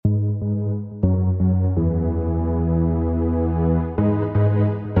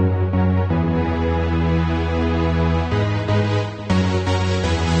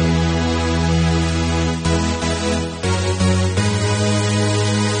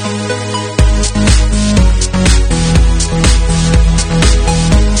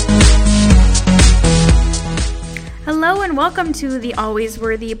welcome to the Always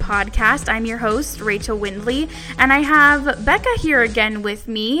Worthy podcast. I'm your host, Rachel Windley, and I have Becca here again with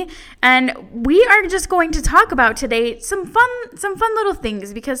me, and we are just going to talk about today some fun little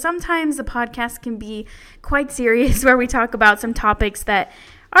things, because sometimes the podcast can be quite serious where we talk about some topics that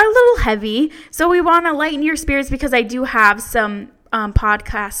are a little heavy. So we want to lighten your spirits, because I do have some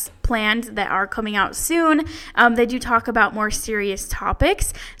podcasts planned that are coming out soon. They do talk about more serious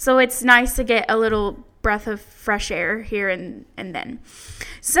topics, so it's nice to get a little breath of fresh air here and then.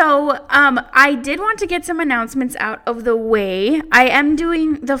 So I did want to get some announcements out of the way. I am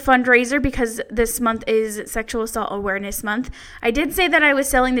doing the fundraiser because this month is Sexual Assault Awareness Month. I did say that I was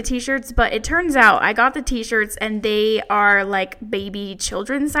selling the t-shirts, but it turns out I got the t-shirts and they are like baby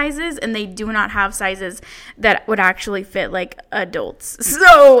children sizes, and they do not have sizes that would actually fit like adults.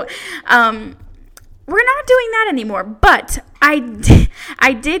 So we're not doing that anymore, but I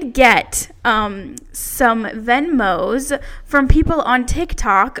did get some Venmos from people on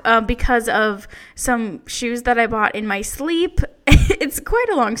TikTok because of some shoes that I bought in my sleep. It's quite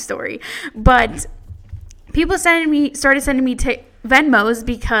a long story, but people started sending me Venmos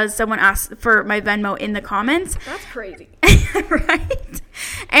because someone asked for my Venmo in the comments. That's crazy. Right?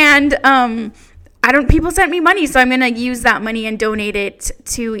 And people sent me money, so I'm going to use that money and donate it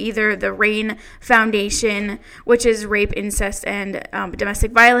to either the RAIN Foundation, which is rape, incest, and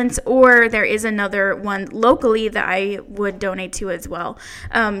domestic violence, or there is another one locally that I would donate to as well.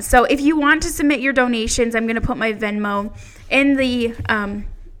 So if you want to submit your donations, I'm going to put my Venmo in the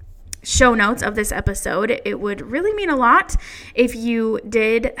show notes of this episode. It would really mean a lot if you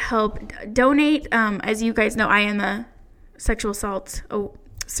did help donate. As you guys know, I am a sexual assault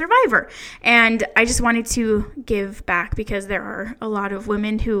survivor, and I just wanted to give back because there are a lot of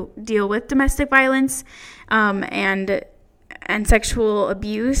women who deal with domestic violence and sexual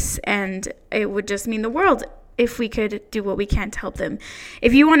abuse, and it would just mean the world if we could do what we can to help them.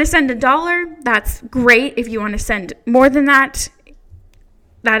 If you want to send $1, that's great. If you want to send more than that,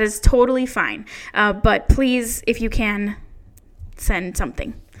 that is totally fine. But please, if you can, send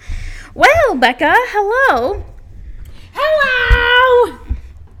something. Well, Becca, hello. Hello!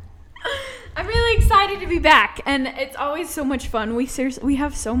 I'm really excited to be back, and it's always so much fun. We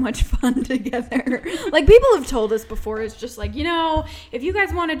have so much fun together. Like, people have told us before, it's just like, if you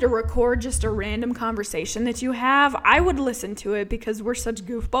guys wanted to record just a random conversation that you have, I would listen to it because we're such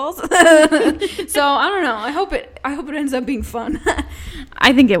goofballs. So I don't know. I hope it ends up being fun.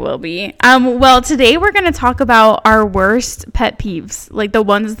 I think it will be. Well, today we're going to talk about our worst pet peeves, like the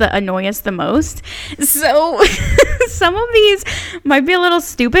ones that annoy us the most. So some of these might be a little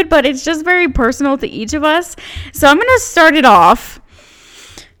stupid, but it's just very personal to each of us. So I'm going to start it off.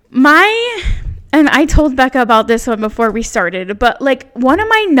 And I told Becca about this one before we started, but like one of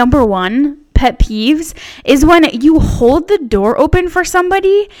my number one pet peeves is when you hold the door open for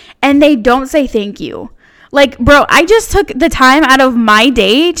somebody and they don't say thank you. Like, bro, I just took the time out of my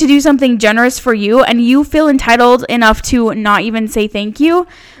day to do something generous for you, and you feel entitled enough to not even say thank you.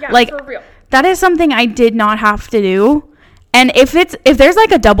 Yeah, like, for real. That is something I did not have to do. And if there's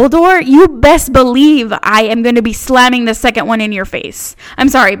like a double door, you best believe I am going to be slamming the second one in your face. I'm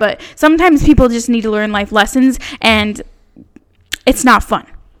sorry, but sometimes people just need to learn life lessons, and it's not fun.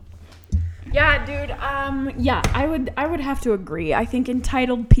 Yeah, dude. I would have to agree. I think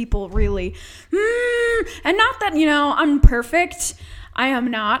entitled people really, and not that, I'm perfect. I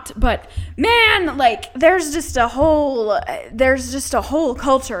am not, but man, like there's just a whole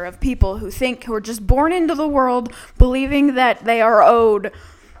culture of people who are just born into the world believing that they are owed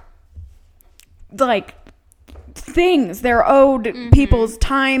like things. They're owed people's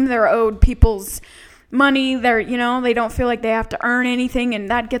time. They're owed people's money. They don't feel like they have to earn anything, and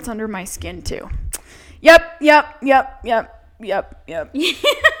that gets under my skin too. Yep.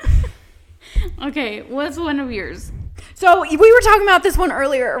 Okay, what's one of yours? So we were talking about this one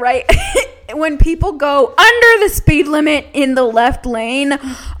earlier, right? When people go under the speed limit in the left lane.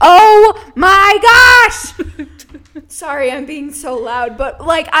 Oh my gosh! Sorry, I'm being so loud, but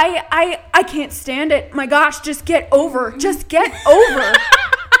like I can't stand it. My gosh, just get over. Just get over.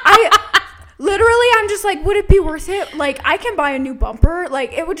 I'm just like, would it be worth it? Like, I can buy a new bumper.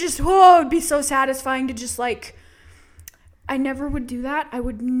 Like, it would be so satisfying to just like, I never would do that. I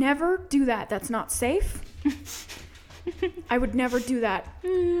would never do that. That's not safe. I would never do that.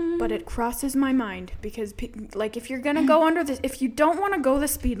 But it crosses my mind because, like, if you're going to go under this, if you don't want to go the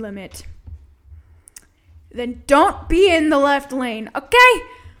speed limit, then don't be in the left lane. Okay?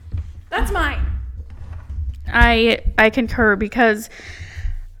 That's mine. I concur because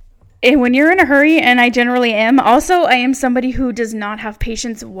when you're in a hurry, and I generally am, also I am somebody who does not have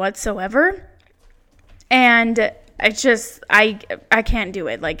patience whatsoever. And I can't do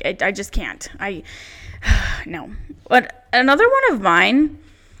it. Like, I just can't. No. But another one of mine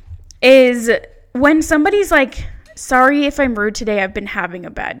is when somebody's like, sorry if I'm rude today, I've been having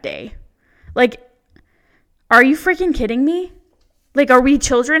a bad day. Like, are you freaking kidding me? Like, are we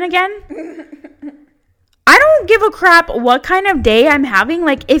children again? I don't give a crap what kind of day I'm having.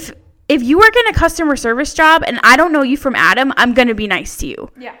 Like, if you work in a customer service job and I don't know you from Adam, I'm going to be nice to you.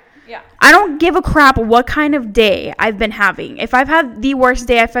 Yeah. I don't give a crap what kind of day I've been having. If I've had the worst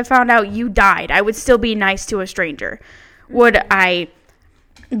day, if I found out you died, I would still be nice to a stranger. Would I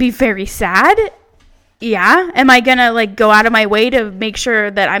be very sad? Yeah. Am I going to like go out of my way to make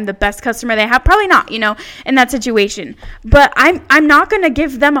sure that I'm the best customer they have? Probably not, in that situation. But I'm not going to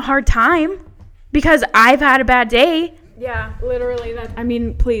give them a hard time because I've had a bad day. Yeah, literally.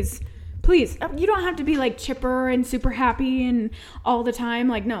 Please. You don't have to be like chipper and super happy and all the time.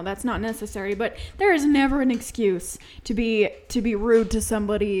 Like, no, that's not necessary. But there is never an excuse to be rude to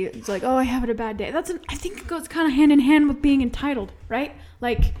somebody. It's like, oh, I had a bad day. I think it goes kind of hand in hand with being entitled, right?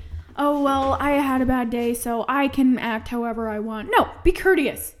 Like, oh, well, I had a bad day, so I can act however I want. No, be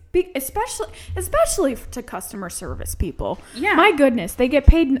courteous. Especially to customer service people. Yeah. My goodness, they get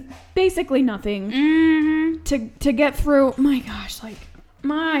paid basically nothing to get through. My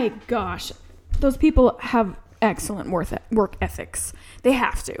gosh, those people have excellent work ethics. They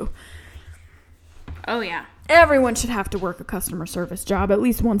have to. Oh, yeah. Everyone should have to work a customer service job at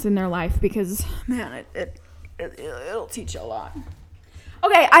least once in their life because, man, it'll teach you a lot.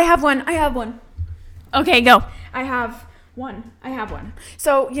 Okay, I have one. Okay, go. I have one.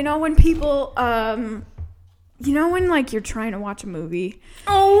 So, when people, when, like, you're trying to watch a movie.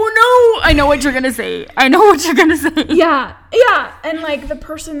 Oh, no. I know what you're going to say. Yeah. And, like, the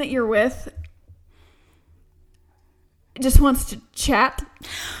person that you're with just wants to chat.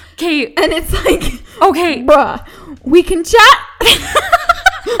 Okay. And it's like, okay, bruh, we can chat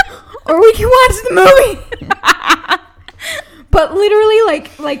or we can watch the movie. But literally,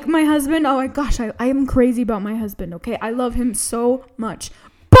 like my husband, oh my gosh, I am crazy about my husband, okay? I love him so much.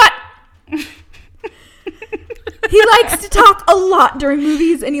 But he likes to talk a lot during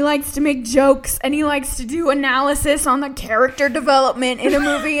movies, and he likes to make jokes, and he likes to do analysis on the character development in a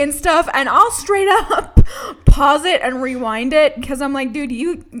movie and stuff, and I'll straight up pause it and rewind it, because I'm like, dude,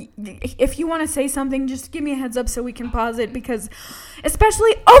 if you want to say something, just give me a heads up so we can pause it, because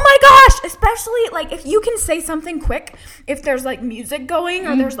especially, like, if you can say something quick, if there's, like, music going,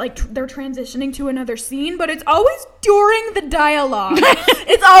 or there's, like, they're transitioning to another scene, but it's always during the dialogue.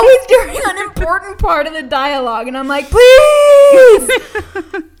 It's always during an important part of the dialogue, and I'm like, please!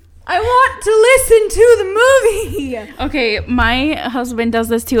 I want to listen to the movie. Okay, my husband does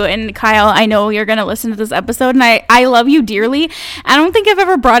this too, and Kyle, I know you're going to listen to this episode, and I love you dearly. I don't think I've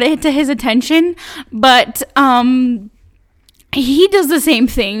ever brought it to his attention, but, he does the same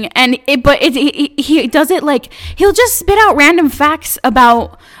thing, he does it like, he'll just spit out random facts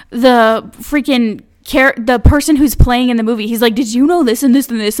about the freaking the person who's playing in the movie. He's like, did you know this and this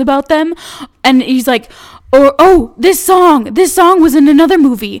and this about them? And he's like, this song was in another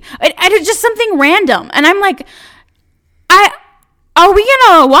movie. And it's just something random. And I'm like, are we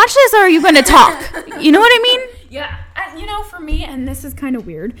gonna watch this or are you gonna talk? You know what I mean? Yeah. For me, and this is kind of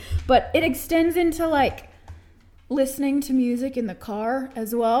weird, but it extends into like listening to music in the car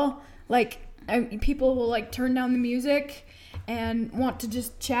as well. Like, people will like turn down the music and want to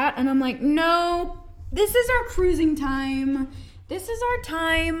just chat, and I'm like, no, this is our cruising time. This is our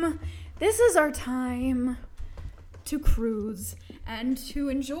time to cruise and to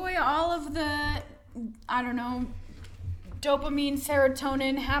enjoy all of the, I don't know, dopamine,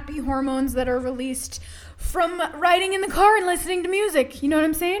 serotonin, happy hormones that are released from riding in the car and listening to music. You know what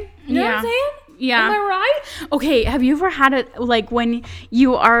I'm saying? You know what I'm saying? Yeah. Am I right? Okay, have you ever had it, like, when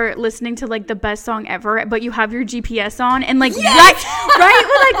you are listening to, like, the best song ever, but you have your GPS on, and, like, yes!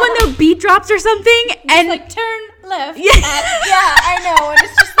 right? Like, when the beat drops or something, and, like, turn left. Yeah. I know, and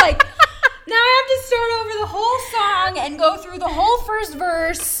it's just like, now I have to start over the whole song and go through the whole first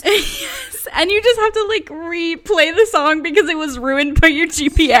verse. Yes, and you just have to, like, replay the song because it was ruined by your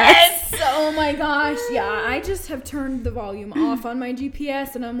GPS. Yes! Oh my gosh, yeah, I just have turned the volume off on my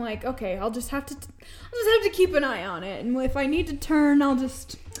GPS, and I'm like, okay, I'll just have to keep an eye on it, and if I need to turn, I'll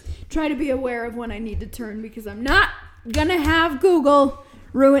just try to be aware of when I need to turn, because I'm not gonna have Google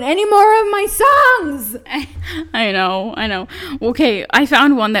ruin any more of my songs. I know. Okay, I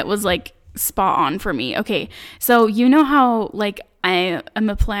found one that was, like, spot on for me. Okay, so you know how, like, I am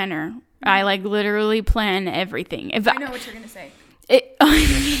a planner. I, like, literally plan everything. I know what you're gonna say.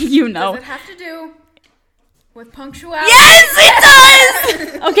 You know. Does it have to do With punctuality. Yes,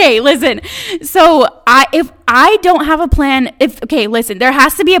 it does. Okay, listen. So if I don't have a plan, listen, there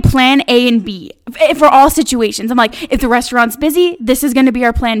has to be a plan A and B for all situations. I'm like, if the restaurant's busy, this is going to be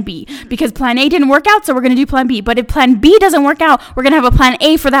our plan B because plan A didn't work out, so we're going to do plan B. But if plan B doesn't work out, we're going to have a plan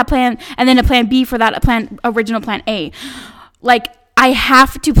A for that plan and then a plan B for that original plan A. Like, I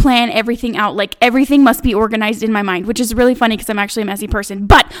have to plan everything out. Like, everything must be organized in my mind, which is really funny because I'm actually a messy person.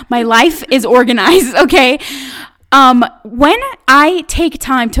 But my life is organized, okay? When I take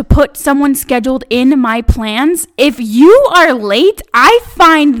time to put someone scheduled in my plans, if you are late, I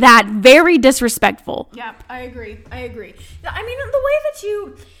find that very disrespectful. Yeah, I agree. I mean,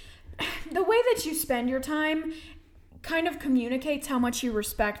 the way that you spend your time kind of communicates how much you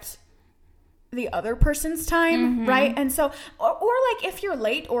respect the other person's time, right? And so, or like if you're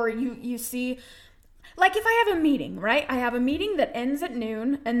late or you see, like if I have a meeting, right? I have a meeting that ends at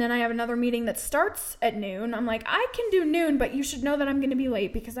noon and then I have another meeting that starts at noon. I'm like, I can do noon, but you should know that I'm going to be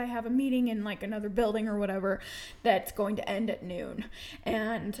late because I have a meeting in like another building or whatever that's going to end at noon.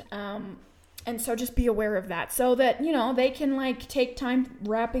 And so just be aware of that so that, you know, they can like take time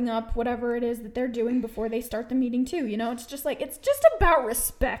wrapping up whatever it is that they're doing before they start the meeting too. You know, it's just about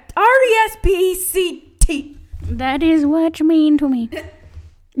respect. RESPECT. That is what you mean to me.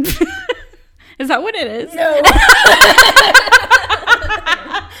 Is that what it is? No.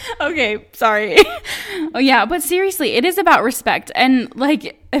 Okay, sorry. Oh yeah, but seriously, it is about respect. And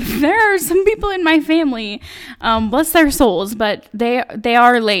like, if there are some people in my family, bless their souls, but they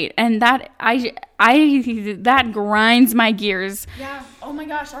are late, and that that grinds my gears. Yeah. Oh my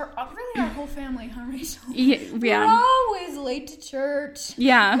gosh. Our whole family, huh, Rachel? Yeah. We're always late to church.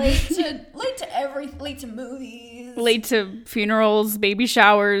 Yeah. Late to movies. Late to funerals, baby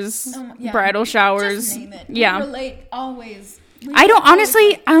showers, bridal showers. Just name it. Yeah. We're late always. I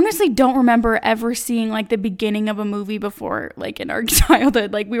honestly don't remember ever seeing like the beginning of a movie before, like in our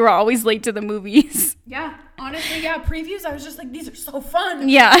childhood. Like we were always late to the movies. Yeah, honestly, yeah. Previews, I was just like, these are so fun.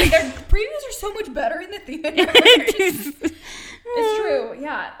 Yeah. Like, previews are so much better in the theater. It's true.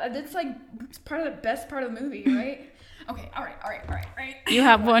 Yeah, it's like it's part of the best part of the movie, right? Okay. All right. You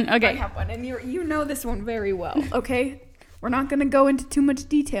have one. Okay. I have one, and you know this one very well. Okay. We're not gonna go into too much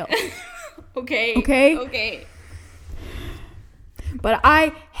detail. Okay. But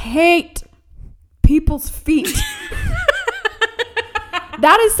I hate people's feet.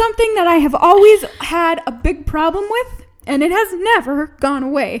 That is something that I have always had a big problem with, and it has never gone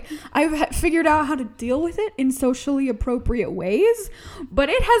away. I've figured out how to deal with it in socially appropriate ways, but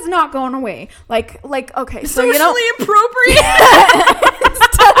it has not gone away. Like okay, so socially appropriate?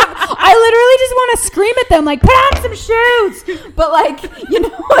 I literally just want to scream at them, like, put on some shoes. But like, you know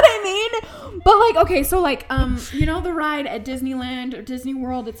what I mean? But like, okay, so like, you know the ride at Disneyland or Disney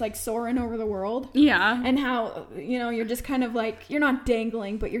World, it's like soaring over the world. Yeah. And how, you know, you're just kind of like, you're not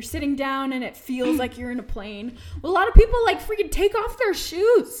dangling, but you're sitting down and it feels like you're in a plane. Well, a lot of people like freaking take off their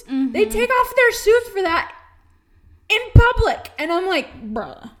shoes. Mm-hmm. They take off their shoes for that in public. And I'm like,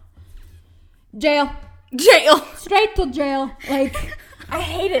 bruh. Jail. Straight to jail. Like, I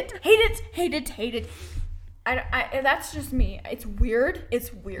hate it. That's just me. It's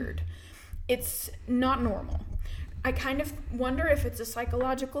weird. It's not normal. I kind of wonder if it's a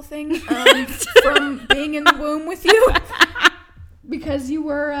psychological thing from being in the womb with you. Because you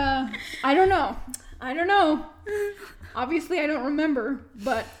were, I don't know. Obviously, I don't remember,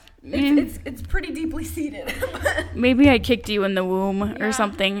 but it's pretty deeply seated. Maybe I kicked you in the womb or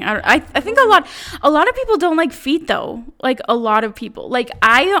something. I think a lot of people don't like feet though. Like a lot of people. Like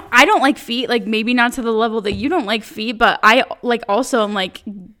I don't like feet. Like maybe not to the level that you don't like feet, but I like also am like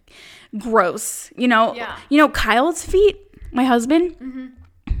gross. You know. Yeah. You know Kyle's feet. My husband. Mm-hmm.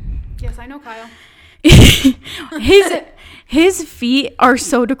 Yes, I know Kyle. His feet are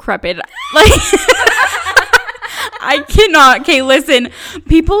so decrepit. Like. I cannot. Okay, listen.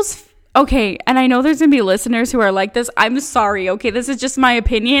 Okay, and I know there's going to be listeners who are like this. I'm sorry, okay? This is just my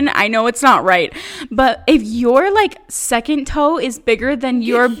opinion. I know it's not right. But if your, like, second toe is bigger than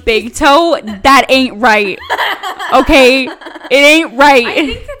your big toe, that ain't right. Okay? It ain't right. I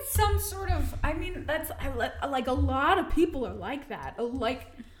think it's some sort of, I mean, that's, like, a lot of people are like that.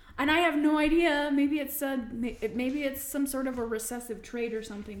 Like, and I have no idea. Maybe it's some sort of a recessive trait or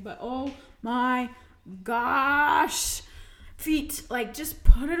something. But, oh, my gosh, feet, like, just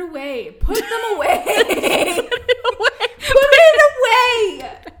put it away. Put them away. Put it away.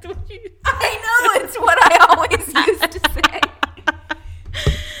 I know, it's what I always used to say.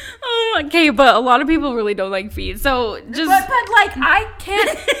 Oh, okay, but a lot of people really don't like feet, so just but like I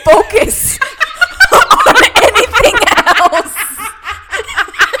can't focus on anything else.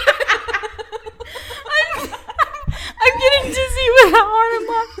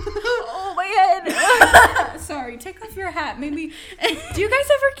 that. Maybe. Do you guys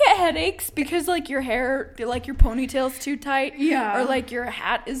ever get headaches because like your hair, like your ponytail's too tight? Yeah. Or like your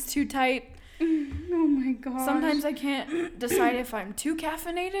hat is too tight? Oh my god. Sometimes I can't decide if I'm too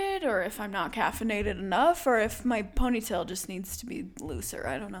caffeinated or if I'm not caffeinated enough or if my ponytail just needs to be looser.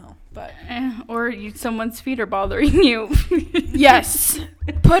 I don't know. But or someone's feet are bothering you. Yes.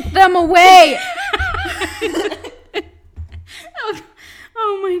 Put them away.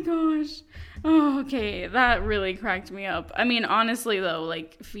 Oh my gosh. Oh, okay. That really cracked me up. I mean, honestly though,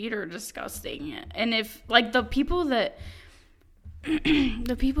 like feet are disgusting. And if like the people that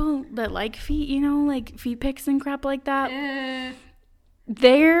like feet, you know, like feet pics and crap like that,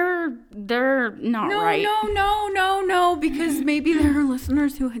 they're not right. No, because maybe there are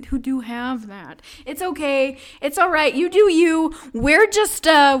listeners who do have that. It's okay. It's all right. You do you. We're just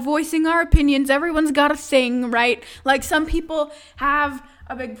voicing our opinions. Everyone's got a thing, right? Like some people have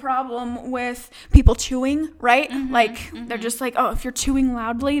a big problem with people chewing, right? They're just like, oh, if you're chewing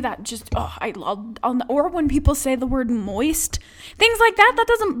loudly, that just, I'll or when people say the word moist, things like that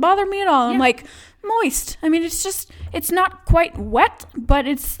doesn't bother me at all. Yeah. I'm like, moist. I mean, it's not quite wet, but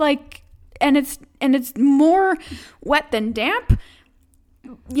it's like, and it's more wet than damp,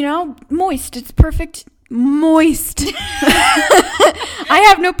 you know, moist. It's perfect. Moist. I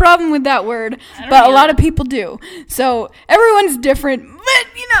have no problem with that word, but a lot of people do. So everyone's different, but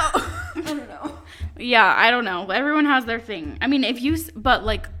you know, I don't know. Yeah, I don't know. Everyone has their thing. I mean, but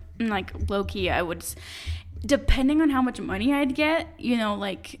like low key, I would, depending on how much money I'd get, you know,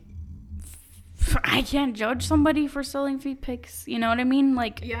 like I can't judge somebody for selling feet pics. You know what I mean?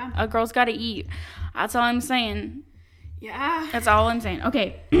 Like, yeah, a girl's got to eat. That's all I'm saying. Yeah, that's all I'm saying.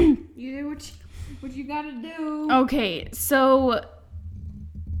 Okay, you do what you gotta do. Okay, so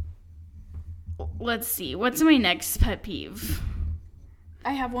let's see. What's my next pet peeve?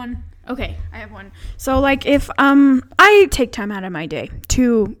 I have one. Okay. I have one. So, like, if I take time out of my day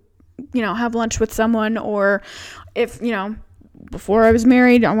to, you know, have lunch with someone, or if, you know, before I was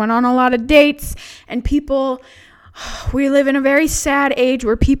married, I went on a lot of dates, and we live in a very sad age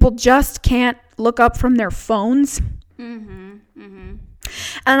where people just can't look up from their phones.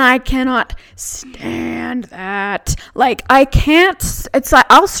 And I cannot stand that. Like, I can't. It's like,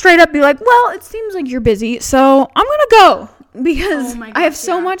 I'll straight up be like, well, it seems like you're busy, so I'm going to go. Because I have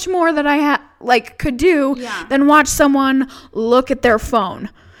so much more that I could do than watch someone look at their phone.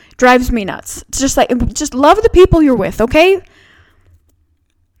 Drives me nuts. It's just like, just love the people you're with, okay?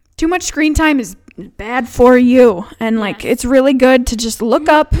 Too much screen time is bad for you, and like it's really good to just look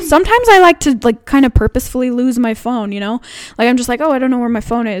up. Sometimes I like to like kind of purposefully lose my phone, you know, like I'm just like, oh, I don't know where my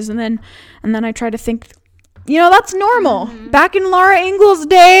phone is, and then I try to think, you know, that's normal. Back in Laura Ingalls'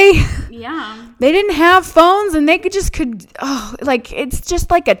 day, they didn't have phones, and they like it's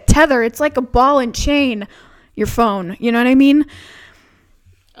just like a tether. It's like a ball and chain, your phone, you know what I mean?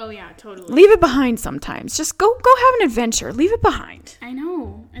 Oh, yeah, totally. Leave it behind sometimes. Just go have an adventure. Leave it behind. I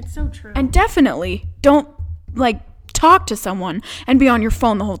know. It's so true. And definitely don't, like, talk to someone and be on your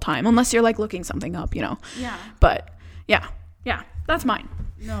phone the whole time. Unless you're, like, looking something up, you know. Yeah. But, yeah, that's mine.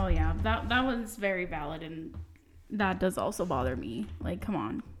 No, yeah. That was very valid, and that does also bother me. Like, come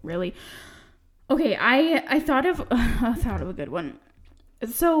on. Really? Okay, I thought of a good one.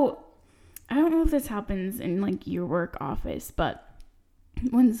 So, I don't know if this happens in, like, your work office, but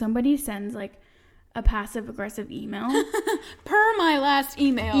when somebody sends like a passive aggressive email per my last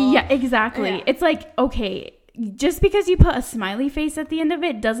email, yeah, exactly, it's like, okay, just because you put a smiley face at the end of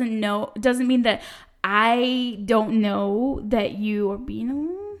it doesn't mean that I don't know that you are being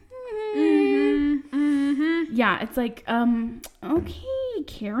yeah, it's like, okay,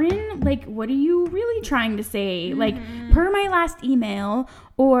 Karen, like, what are you really trying to say? Like, per my last email,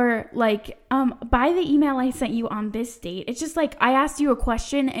 or like, by the email I sent you on this date. It's just like, I asked you a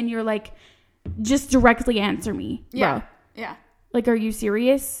question and you're like, just directly answer me. Yeah. Bro. Yeah. Like, are you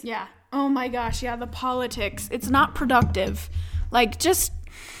serious? Yeah. Oh my gosh. Yeah. The politics. It's not productive. Like, just,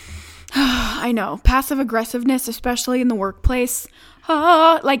 I know, passive aggressiveness, especially in the workplace.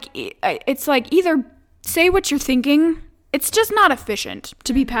 Like, it's like, either say what you're thinking. It's just not efficient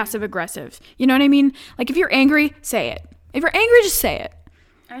to be passive aggressive. You know what I mean? Like, if you're angry, say it. If you're angry, just say it.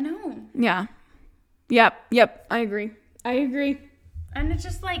 I know. Yeah. Yep. I agree. And it's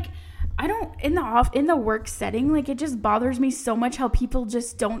just like, I don't, in the work setting, like, it just bothers me so much how people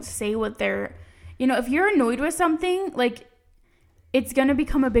just don't say what they're, you know, if you're annoyed with something, like, it's going to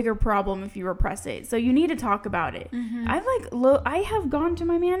become a bigger problem if you repress it. So you need to talk about it. I have gone to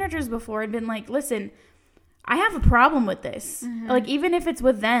my managers before and been like, listen, I have a problem with this. Like, even if it's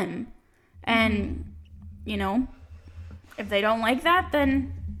with them. And, you know, if they don't like that,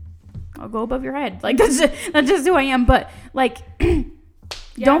 then I'll go above your head. Like, that's just who I am. But, like,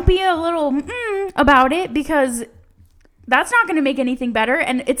 don't be a little about it, because that's not going to make anything better.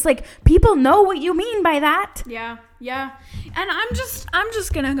 And it's like, people know what you mean by that. Yeah. And I'm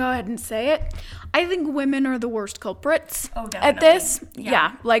just going to go ahead and say it. I think women are the worst culprits at this.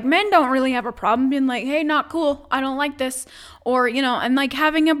 Yeah. Like, men don't really have a problem being like, hey, not cool. I don't like this. Or, and like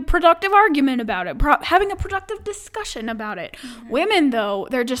having a productive argument about it, having a productive discussion about it. Mm-hmm. Women, though,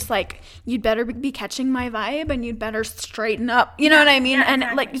 they're just like, you'd better be catching my vibe and you'd better straighten up. You know what I mean? Yeah,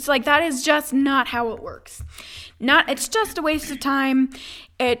 and like, it's like, that is just not how it works. It's just a waste of time.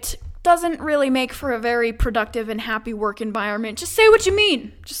 It doesn't really make for a very productive and happy work environment. Just say what you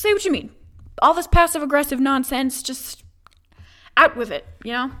mean. All this passive-aggressive nonsense, just out with it,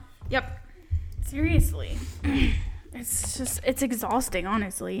 Yep. Seriously. It's exhausting,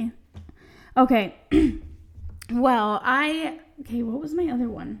 honestly. Okay. Well, what was my other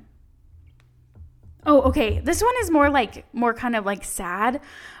one? Oh, okay. This one is more kind of like sad,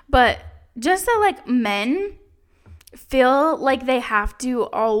 but just that, like, men feel like they have to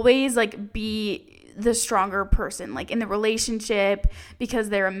always, like, be the stronger person, like, in the relationship, because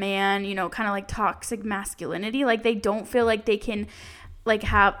they're a man, kind of like toxic masculinity. Like, they don't feel like they can, like,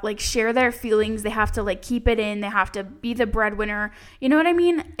 have, like, share their feelings. They have to, like, keep it in. They have to be the breadwinner. You know what I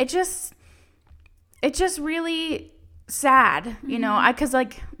mean? It's just really sad, because,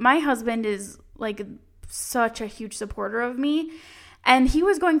 like, my husband is, like, such a huge supporter of me. And he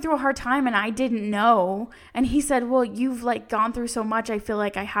was going through a hard time, and I didn't know. And he said, well, you've, like, gone through so much. I feel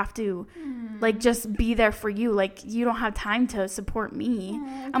like I have to, like, just be there for you. Like, you don't have time to support me.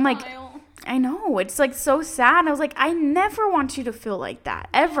 I'm like, I know. It's, like, so sad. I was like, I never want you to feel like that,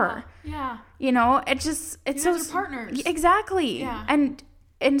 ever. Yeah. It's so... Your partners. Exactly. Yeah. And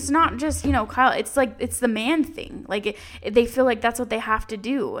it's not just, Kyle, it's like, it's the man thing. Like, they feel like that's what they have to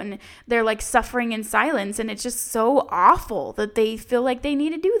do. And they're, like, suffering in silence. And it's just so awful that they feel like they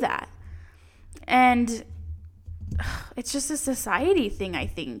need to do that. And it's just a society thing, I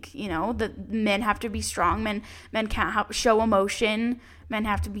think, that men have to be strong. Men can't show emotion. Men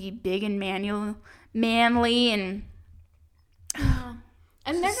have to be big and manly. And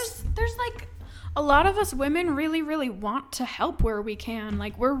there's like, a lot of us women really, really want to help where we can.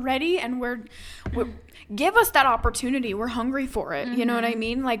 Like, we're ready, and we're give us that opportunity. We're hungry for it. Mm-hmm. You know what I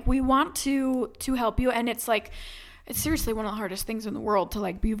mean? Like, we want to help you. And it's like, it's seriously one of the hardest things in the world to,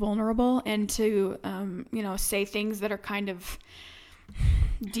 like, be vulnerable and to, say things that are kind of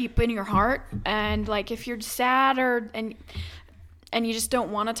deep in your heart. And, like, if you're sad and you just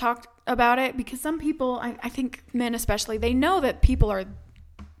don't want to talk about it, because some people, I think men especially, they know that people are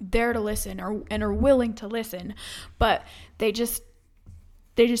there to listen and are willing to listen, but they just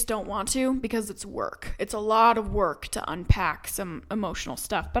don't want to, because it's work. It's a lot of work to unpack some emotional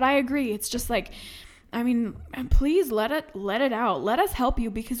stuff. But I agree. It's just like, I mean, please let it out. Let us help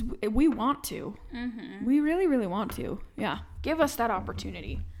you, because we want to. Mm-hmm. We really, really want to. Yeah. Give us that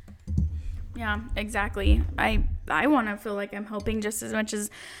opportunity. Yeah, exactly. I want to feel like I'm helping just as much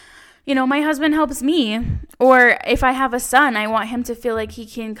as, my husband helps me. Or if I have a son, I want him to feel like he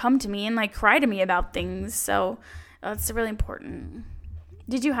can come to me and, like, cry to me about things. So that's really important.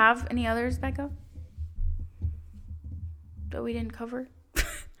 Did you have any others, Becca, that we didn't cover?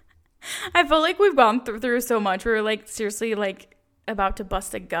 I feel like we've gone through so much. We were, like, seriously, like, about to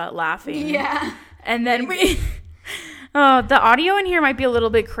bust a gut laughing. Yeah. And then the audio in here might be a little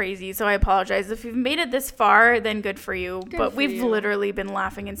bit crazy, so I apologize. If you've made it this far, then good for you. But we've literally been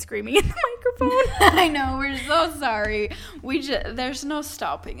laughing and screaming in the microphone. I know, we're so sorry. There's no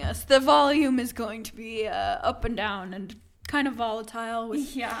stopping us. The volume is going to be up and down and kind of volatile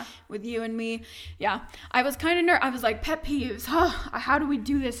with you and me. Yeah. I was kind of I was like, pet peeves. How do we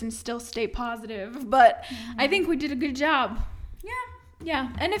do this and still stay positive? But I think we did a good job. Yeah,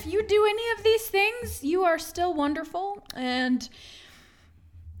 and if you do any of these things, you are still wonderful, and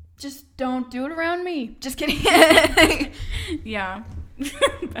just don't do it around me. Just kidding. Yeah.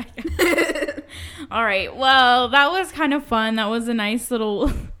 All right, well, that was kind of fun. That was a nice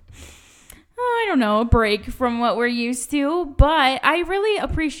little, a break from what we're used to, but I really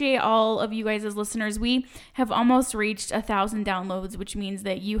appreciate all of you guys as listeners. We have almost reached 1,000 downloads, which means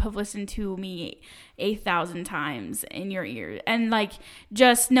that you have listened to me 1,000 times in your ear. And, like,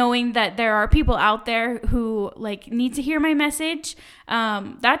 just knowing that there are people out there who, like, need to hear my message,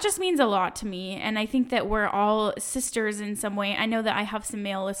 that just means a lot to me. And I think that we're all sisters in some way. I know that I have some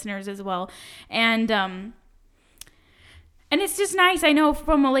male listeners as well. And it's just nice. I know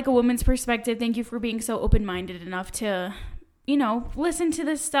from a woman's perspective, thank you for being so open-minded enough to listen to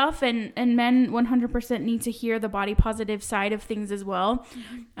this stuff, and men 100% need to hear the body positive side of things as well,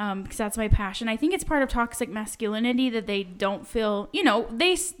 because that's my passion. I think it's part of toxic masculinity that they don't feel,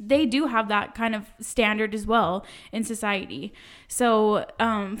 they do have that kind of standard as well in society. So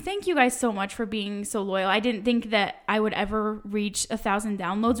thank you guys so much for being so loyal. I didn't think that I would ever reach 1,000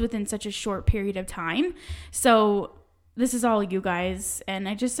 downloads within such a short period of time. So this is all you guys, and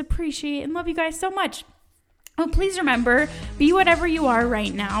I just appreciate and love you guys so much. Oh, please remember, be whatever you are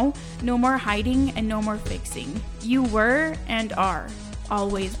right now. No more hiding and no more fixing. You were and are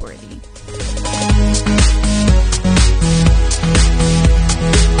always worthy.